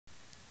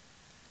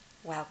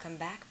Welcome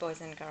back, boys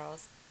and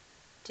girls.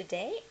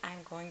 Today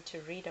I'm going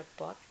to read a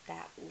book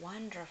that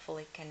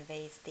wonderfully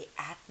conveys the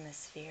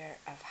atmosphere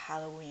of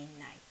Halloween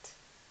night.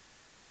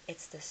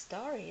 It's the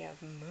story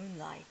of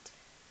Moonlight,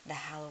 the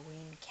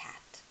Halloween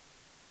cat.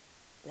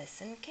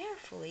 Listen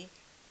carefully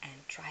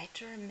and try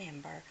to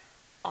remember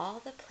all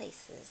the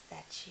places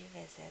that she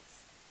visits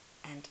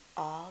and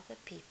all the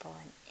people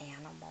and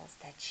animals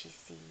that she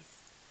sees.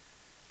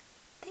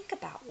 Think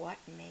about what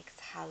makes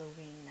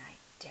Halloween night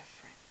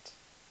different.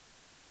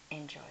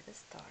 Enjoy the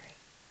story.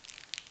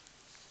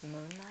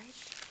 Moonlight,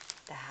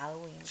 the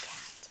Halloween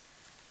Cat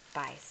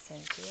by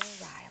Cynthia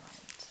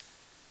Ryland.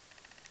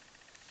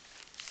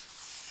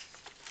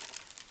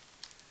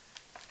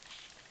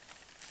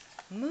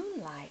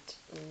 Moonlight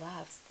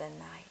loves the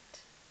night.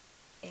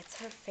 It's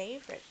her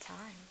favorite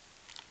time.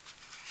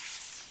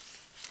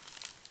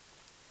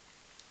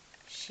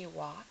 She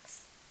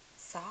walks,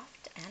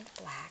 soft and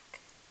black,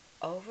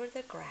 over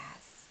the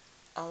grass,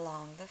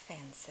 along the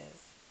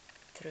fences,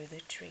 through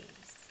the trees.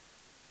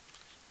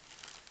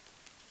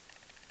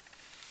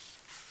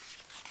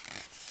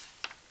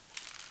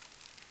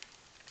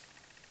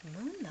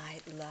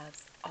 Moonlight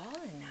loves all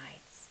the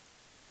nights,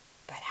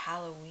 but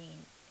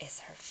Halloween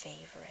is her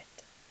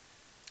favorite.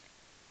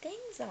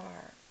 Things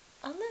are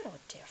a little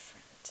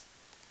different.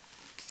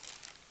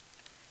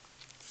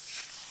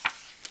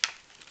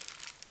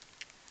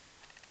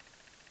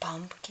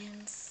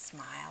 Pumpkins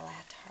smile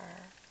at her.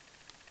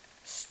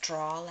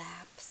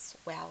 Strawlaps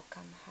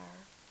welcome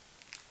her.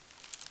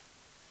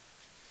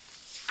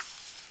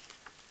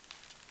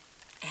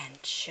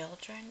 And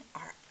children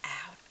are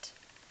out.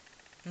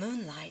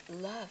 Moonlight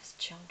loves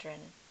children.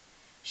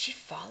 She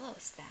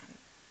follows them,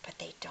 but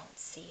they don't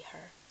see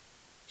her.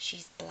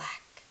 She's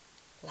black,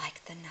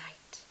 like the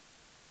night.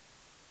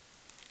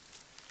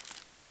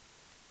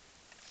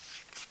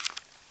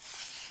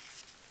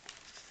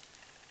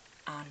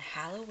 On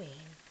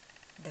Halloween,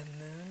 the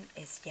moon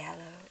is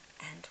yellow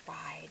and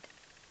wide.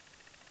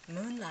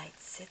 Moonlight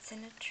sits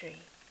in a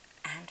tree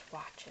and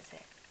watches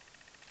it.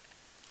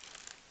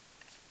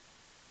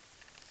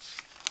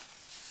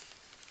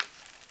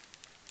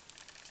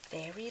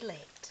 Very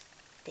late,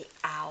 the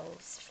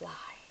owls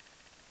fly.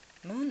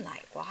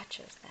 Moonlight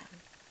watches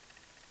them,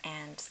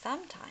 and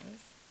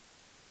sometimes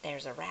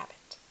there's a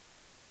rabbit.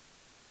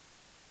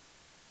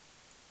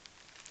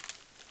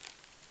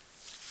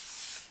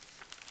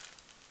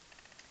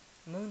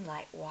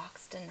 Moonlight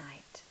walks the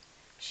night.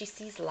 She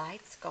sees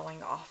lights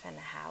going off in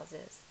the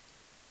houses.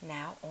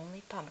 Now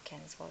only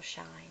pumpkins will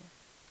shine.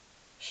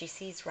 She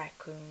sees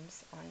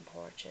raccoons on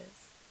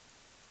porches.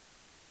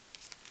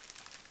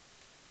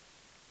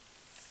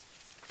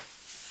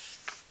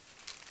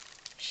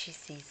 She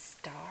sees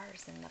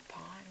stars in the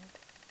pond.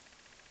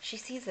 She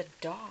sees a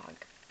dog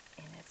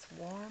in its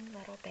warm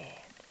little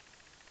bed.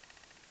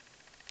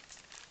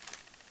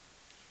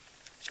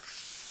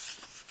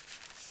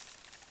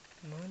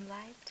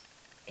 Moonlight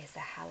is a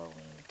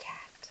Halloween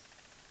cat.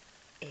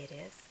 It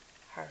is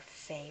her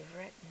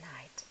favorite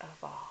night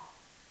of all.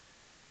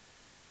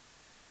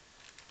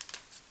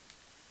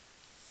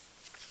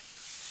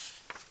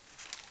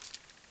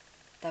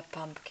 The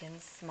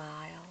pumpkins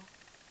smile.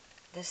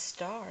 The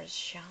stars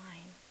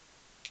shine.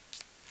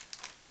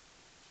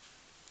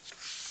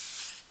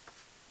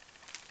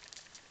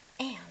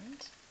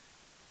 And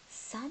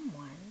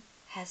someone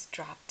has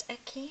dropped a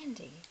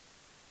candy,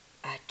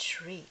 a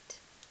treat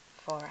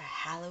for a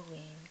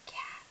Halloween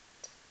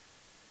cat.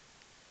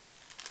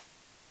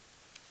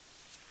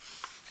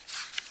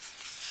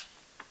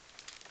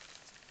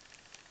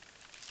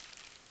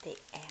 The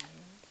end.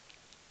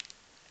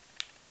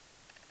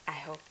 I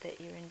hope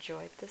that you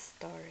enjoyed the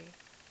story.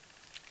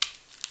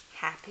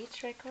 Happy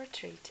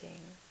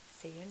trick-or-treating.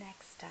 See you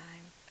next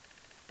time.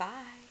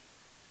 Bye.